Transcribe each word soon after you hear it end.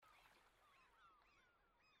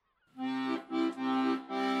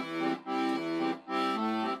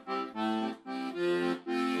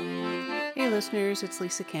Hey listeners, it's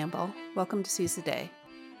Lisa Campbell. Welcome to Seize the Day.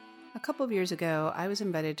 A couple of years ago, I was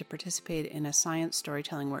invited to participate in a science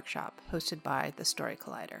storytelling workshop hosted by the Story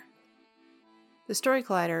Collider. The Story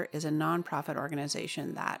Collider is a nonprofit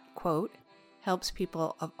organization that, quote, helps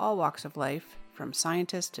people of all walks of life, from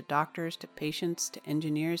scientists to doctors to patients to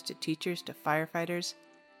engineers to teachers to firefighters,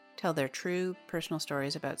 tell their true personal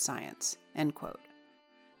stories about science, end quote.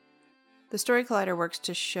 The Story Collider works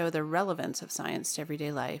to show the relevance of science to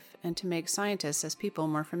everyday life and to make scientists as people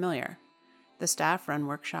more familiar. The staff run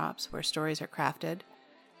workshops where stories are crafted,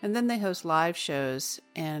 and then they host live shows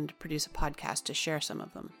and produce a podcast to share some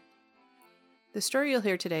of them. The story you'll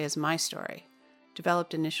hear today is my story,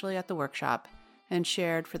 developed initially at the workshop and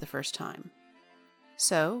shared for the first time.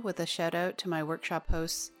 So, with a shout out to my workshop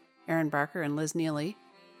hosts, Erin Barker and Liz Neely,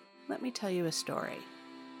 let me tell you a story.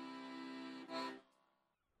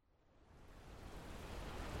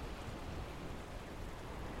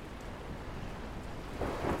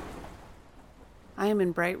 I am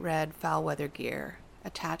in bright red foul weather gear,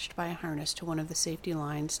 attached by a harness to one of the safety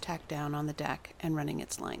lines tacked down on the deck and running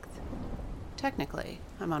its length. Technically,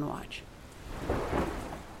 I'm on watch.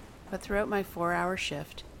 But throughout my 4-hour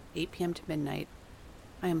shift, 8 p.m. to midnight,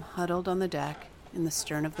 I am huddled on the deck in the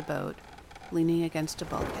stern of the boat, leaning against a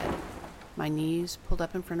bulkhead, my knees pulled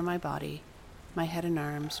up in front of my body, my head and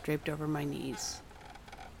arms draped over my knees.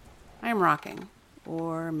 I am rocking,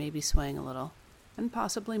 or maybe swaying a little, and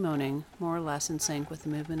possibly moaning, more or less in sync with the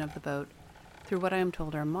movement of the boat through what I am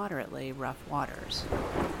told are moderately rough waters.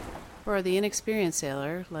 For the inexperienced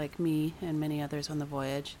sailor, like me and many others on the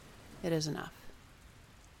voyage, it is enough.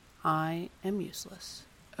 I am useless,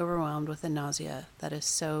 overwhelmed with a nausea that is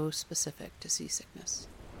so specific to seasickness.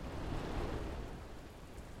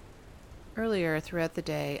 Earlier throughout the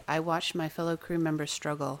day, I watched my fellow crew members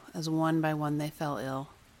struggle as one by one they fell ill.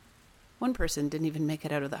 One person didn't even make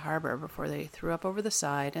it out of the harbor before they threw up over the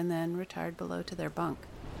side and then retired below to their bunk.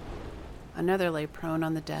 Another lay prone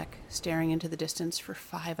on the deck, staring into the distance for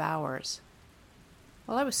 5 hours.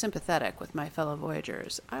 While I was sympathetic with my fellow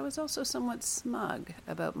voyagers, I was also somewhat smug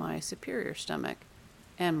about my superior stomach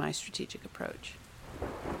and my strategic approach.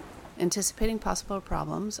 Anticipating possible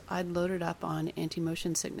problems, I'd loaded up on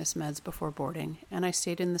anti-motion sickness meds before boarding, and I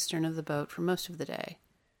stayed in the stern of the boat for most of the day.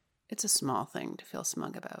 It's a small thing to feel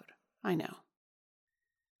smug about, I know.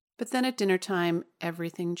 But then at dinner time,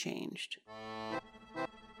 everything changed.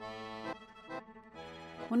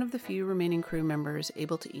 One of the few remaining crew members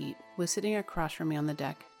able to eat was sitting across from me on the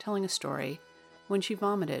deck, telling a story, when she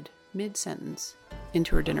vomited, mid-sentence,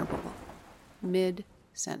 into her dinner bowl.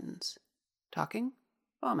 Mid-sentence. Talking?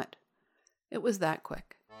 Vomit. It was that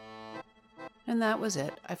quick. And that was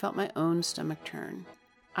it. I felt my own stomach turn.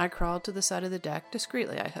 I crawled to the side of the deck,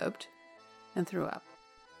 discreetly I hoped, and threw up.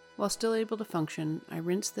 While still able to function, I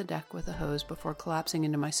rinsed the deck with a hose before collapsing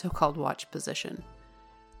into my so-called watch position.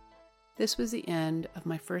 This was the end of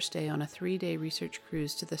my first day on a 3-day research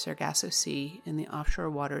cruise to the Sargasso Sea in the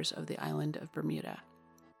offshore waters of the island of Bermuda.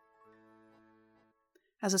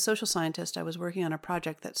 As a social scientist, I was working on a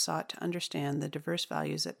project that sought to understand the diverse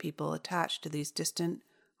values that people attach to these distant,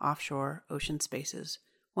 offshore ocean spaces,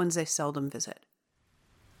 ones they seldom visit.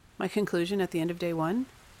 My conclusion at the end of day 1?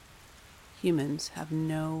 Humans have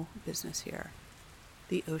no business here.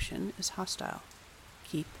 The ocean is hostile.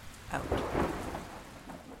 Keep out.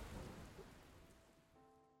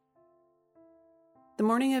 The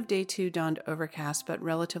morning of day 2 dawned overcast but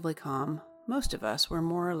relatively calm. Most of us were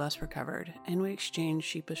more or less recovered, and we exchanged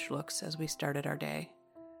sheepish looks as we started our day.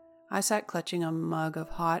 I sat clutching a mug of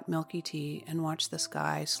hot, milky tea and watched the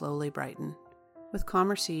sky slowly brighten. With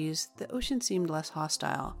calmer seas, the ocean seemed less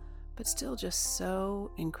hostile, but still just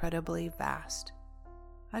so incredibly vast.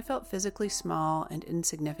 I felt physically small and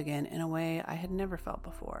insignificant in a way I had never felt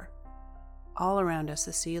before. All around us,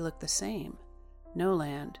 the sea looked the same. No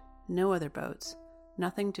land, no other boats.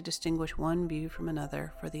 Nothing to distinguish one view from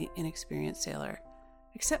another for the inexperienced sailor,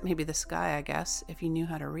 except maybe the sky, I guess, if you knew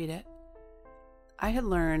how to read it. I had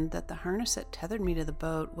learned that the harness that tethered me to the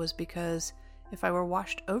boat was because if I were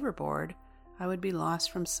washed overboard, I would be lost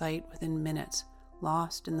from sight within minutes,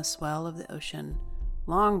 lost in the swell of the ocean,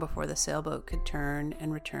 long before the sailboat could turn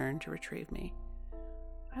and return to retrieve me.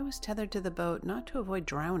 I was tethered to the boat not to avoid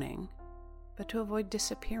drowning, but to avoid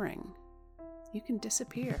disappearing. You can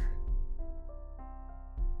disappear.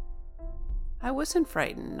 I wasn't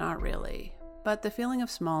frightened, not really, but the feeling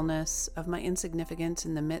of smallness, of my insignificance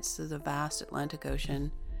in the midst of the vast Atlantic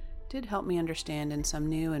Ocean, did help me understand in some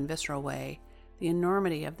new and visceral way the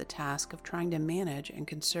enormity of the task of trying to manage and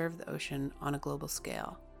conserve the ocean on a global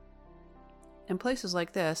scale. And places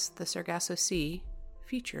like this, the Sargasso Sea,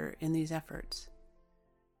 feature in these efforts.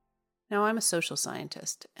 Now, I'm a social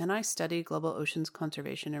scientist, and I study global oceans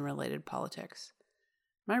conservation and related politics.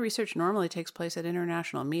 My research normally takes place at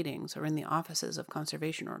international meetings or in the offices of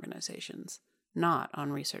conservation organizations, not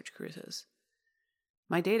on research cruises.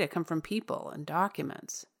 My data come from people and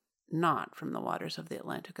documents, not from the waters of the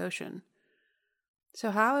Atlantic Ocean.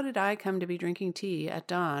 So how did I come to be drinking tea at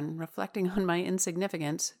dawn, reflecting on my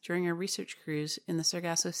insignificance during a research cruise in the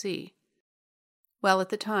Sargasso Sea? Well, at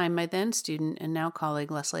the time, my then student and now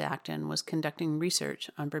colleague Leslie Acton was conducting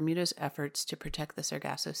research on Bermuda's efforts to protect the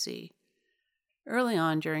Sargasso Sea. Early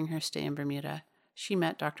on during her stay in Bermuda, she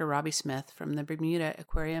met Dr. Robbie Smith from the Bermuda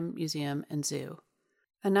Aquarium, Museum, and Zoo.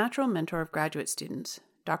 A natural mentor of graduate students,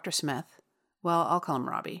 Dr. Smith, well, I'll call him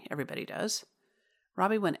Robbie, everybody does.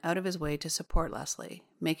 Robbie went out of his way to support Leslie,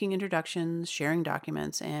 making introductions, sharing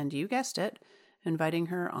documents, and, you guessed it, inviting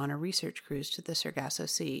her on a research cruise to the Sargasso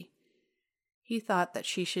Sea. He thought that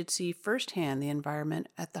she should see firsthand the environment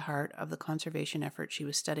at the heart of the conservation effort she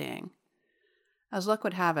was studying. As luck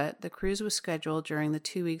would have it, the cruise was scheduled during the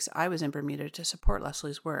 2 weeks I was in Bermuda to support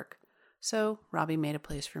Leslie's work, so Robbie made a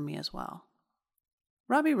place for me as well.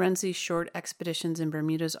 Robbie runs these short expeditions in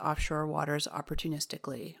Bermuda's offshore waters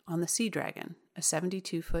opportunistically on the Sea Dragon, a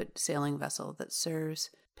 72-foot sailing vessel that serves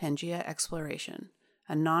Pangaea Exploration,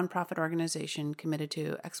 a nonprofit organization committed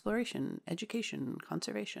to exploration, education, and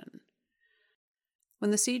conservation. When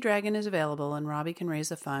the Sea Dragon is available and Robbie can raise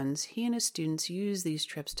the funds, he and his students use these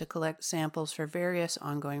trips to collect samples for various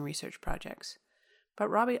ongoing research projects. But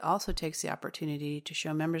Robbie also takes the opportunity to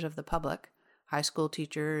show members of the public, high school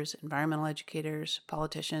teachers, environmental educators,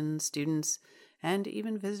 politicians, students, and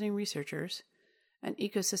even visiting researchers, an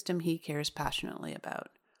ecosystem he cares passionately about,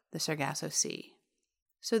 the Sargasso Sea.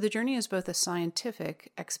 So the journey is both a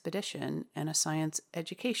scientific expedition and a science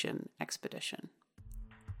education expedition.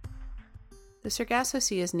 The Sargasso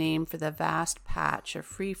Sea is named for the vast patch of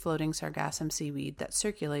free-floating sargassum seaweed that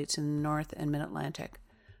circulates in the North and Mid-Atlantic,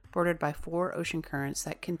 bordered by 4 ocean currents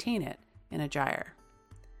that contain it in a gyre.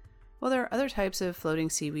 While there are other types of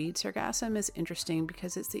floating seaweed, sargassum is interesting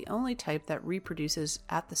because it's the only type that reproduces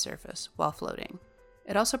at the surface while floating.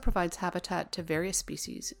 It also provides habitat to various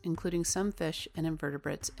species, including some fish and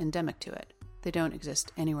invertebrates endemic to it. They don't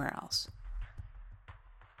exist anywhere else.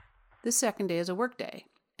 This second day is a work day,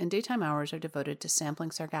 and daytime hours are devoted to sampling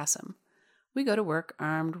sargassum. We go to work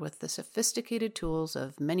armed with the sophisticated tools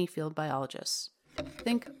of many field biologists.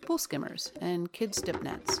 Think pool skimmers and kids' dip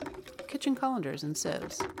nets, kitchen colanders and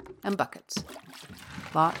sieves, and buckets.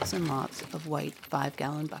 Lots and lots of white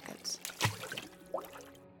 5-gallon buckets.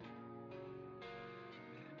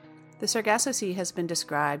 The Sargasso Sea has been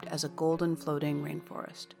described as a golden floating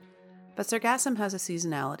rainforest. But sargassum has a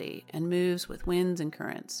seasonality and moves with winds and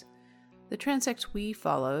currents. The transect we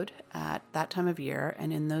followed at that time of year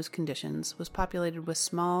and in those conditions was populated with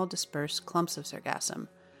small, dispersed clumps of sargassum,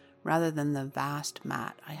 rather than the vast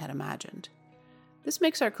mat I had imagined. This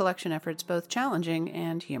makes our collection efforts both challenging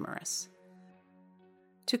and humorous.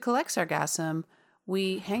 To collect sargassum,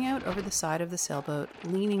 we hang out over the side of the sailboat,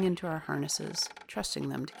 leaning into our harnesses, trusting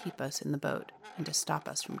them to keep us in the boat and to stop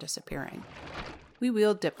us from disappearing. We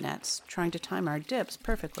wield dip nets, trying to time our dips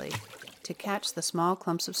perfectly to catch the small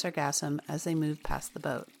clumps of sargassum as they move past the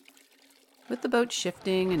boat. With the boat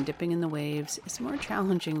shifting and dipping in the waves, it's more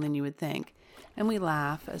challenging than you would think, and we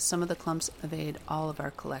laugh as some of the clumps evade all of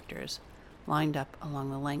our collectors, lined up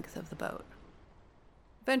along the length of the boat.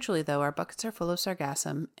 Eventually, though, our buckets are full of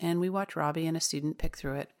sargassum, and we watch Robbie and a student pick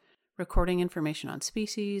through it, recording information on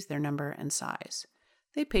species, their number, and size.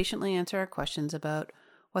 They patiently answer our questions about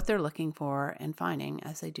what they're looking for and finding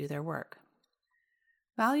as they do their work.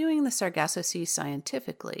 Valuing the Sargasso Sea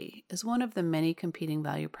scientifically is one of the many competing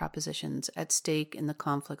value propositions at stake in the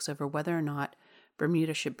conflicts over whether or not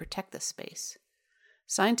Bermuda should protect this space.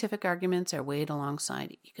 Scientific arguments are weighed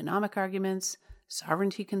alongside economic arguments,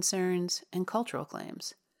 sovereignty concerns, and cultural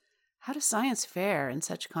claims. How does science fare in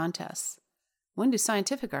such contests? When do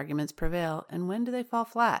scientific arguments prevail, and when do they fall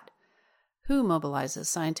flat? Who mobilizes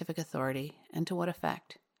scientific authority, and to what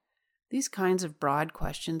effect? These kinds of broad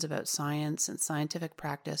questions about science and scientific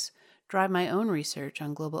practice drive my own research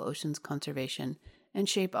on global oceans conservation and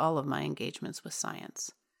shape all of my engagements with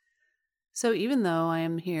science. So even though I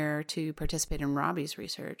am here to participate in Robbie's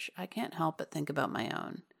research, I can't help but think about my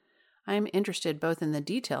own. I am interested both in the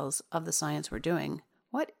details of the science we're doing,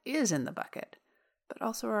 what is in the bucket, but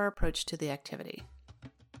also our approach to the activity.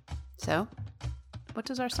 So, what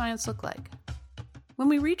does our science look like? When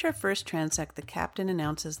we reach our first transect, the captain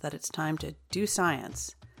announces that it's time to do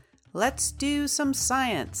science. Let's do some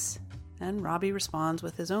science! And Robbie responds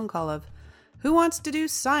with his own call of, who wants to do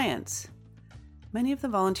science? Many of the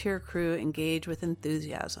volunteer crew engage with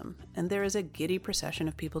enthusiasm, and there is a giddy procession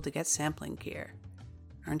of people to get sampling gear.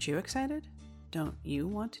 Aren't you excited? Don't you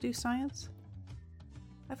want to do science?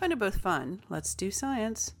 I find it both fun, let's do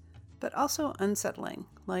science, but also unsettling,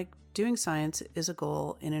 like doing science is a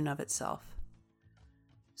goal in and of itself.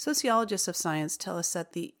 Sociologists of science tell us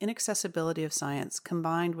that the inaccessibility of science,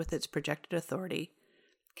 combined with its projected authority,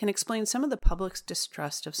 can explain some of the public's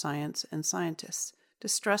distrust of science and scientists,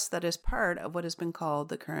 distrust that is part of what has been called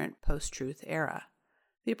the current post-truth era.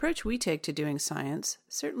 The approach we take to doing science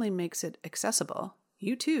certainly makes it accessible.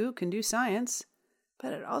 You too can do science,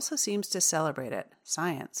 but it also seems to celebrate it,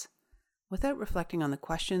 science, without reflecting on the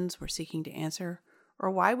questions we're seeking to answer or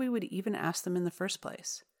why we would even ask them in the first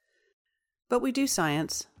place. But we do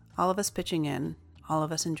science, all of us pitching in, all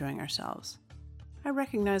of us enjoying ourselves. I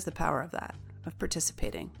recognize the power of that, of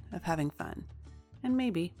participating, of having fun, and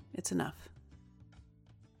maybe it's enough.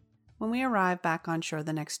 When we arrive back on shore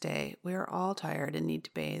the next day, we are all tired and need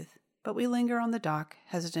to bathe, but we linger on the dock,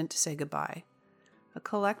 hesitant to say goodbye. A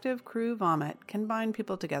collective crew vomit can bind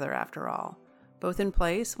people together after all, both in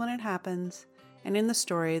place when it happens and in the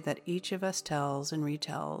story that each of us tells and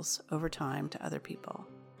retells over time to other people.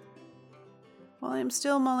 While I am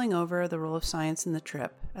still mulling over the role of science in the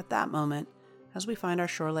trip, at that moment, as we find our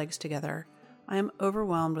shore legs together, I am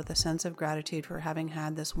overwhelmed with a sense of gratitude for having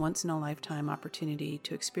had this once-in-a-lifetime opportunity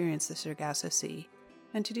to experience the Sargasso Sea,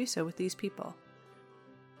 and to do so with these people.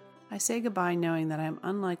 I say goodbye knowing that I am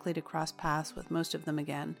unlikely to cross paths with most of them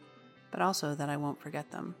again, but also that I won't forget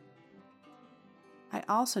them. I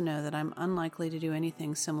also know that I'm unlikely to do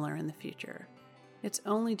anything similar in the future. It's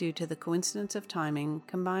only due to the coincidence of timing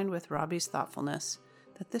combined with Robbie's thoughtfulness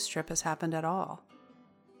that this trip has happened at all.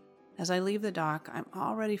 As I leave the dock, I'm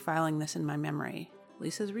already filing this in my memory,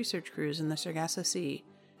 Lisa's research cruise in the Sargasso Sea,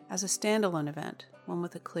 as a standalone event, one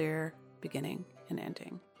with a clear beginning and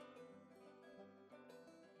ending.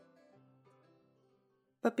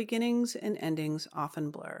 But beginnings and endings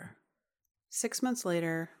often blur. 6 months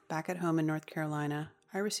later, back at home in North Carolina,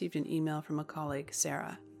 I received an email from a colleague,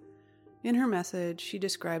 Sarah. In her message, she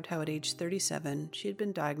described how at age 37, she had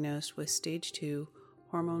been diagnosed with stage 2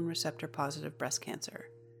 hormone receptor positive breast cancer.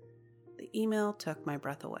 The email took my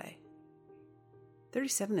breath away.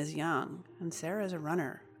 37 is young, and Sarah is a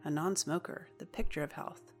runner, a non-smoker, the picture of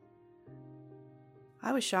health.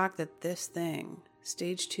 I was shocked that this thing,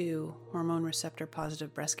 stage 2 hormone receptor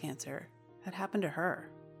positive breast cancer, had happened to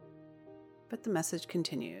her. But the message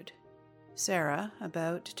continued. Sarah,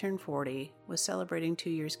 about to turn 40, was celebrating 2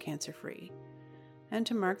 years cancer-free, and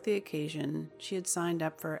to mark the occasion, she had signed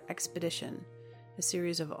up for Expedition, a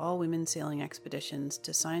series of all-women sailing expeditions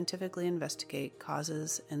to scientifically investigate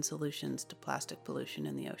causes and solutions to plastic pollution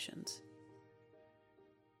in the oceans.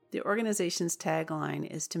 The organization's tagline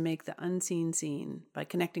is to make the unseen seen by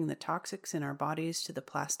connecting the toxics in our bodies to the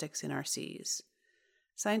plastics in our seas.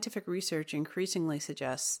 Scientific research increasingly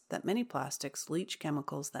suggests that many plastics leach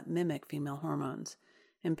chemicals that mimic female hormones,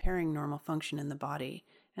 impairing normal function in the body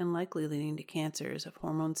and likely leading to cancers of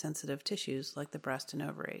hormone-sensitive tissues like the breast and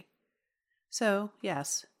ovary. So,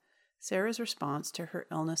 yes, Sarah's response to her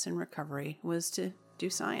illness and recovery was to do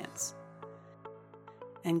science.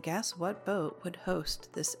 And guess what boat would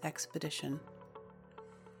host this expedition?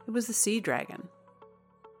 It was the Sea Dragon.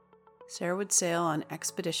 Sarah would sail on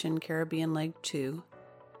Expedition Caribbean Leg 2,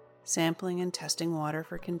 sampling and testing water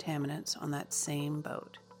for contaminants on that same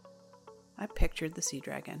boat. I pictured the Sea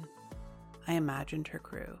Dragon. I imagined her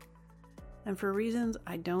crew. And for reasons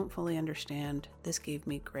I don't fully understand, this gave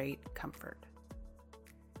me great comfort.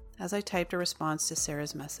 As I typed a response to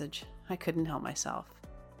Sarah's message, I couldn't help myself.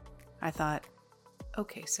 I thought,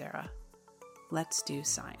 okay, Sarah, let's do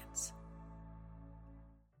science.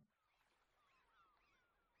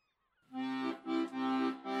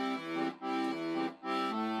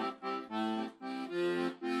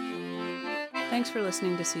 Thanks for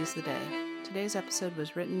listening to Seize the Day. Today's episode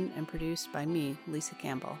was written and produced by me, Lisa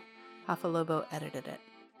Campbell. Hafalobo edited it.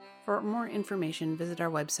 For more information, visit our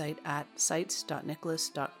website at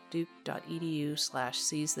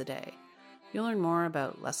sites.nicholas.duke.edu/seizetheday. You'll learn more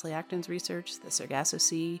about Leslie Acton's research, the Sargasso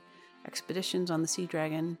Sea, expeditions on the Sea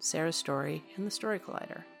Dragon, Sarah's story, and the Story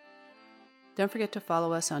Collider. Don't forget to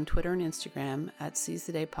follow us on Twitter and Instagram at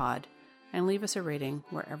SeizeTheDayPod, and leave us a rating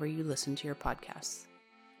wherever you listen to your podcasts.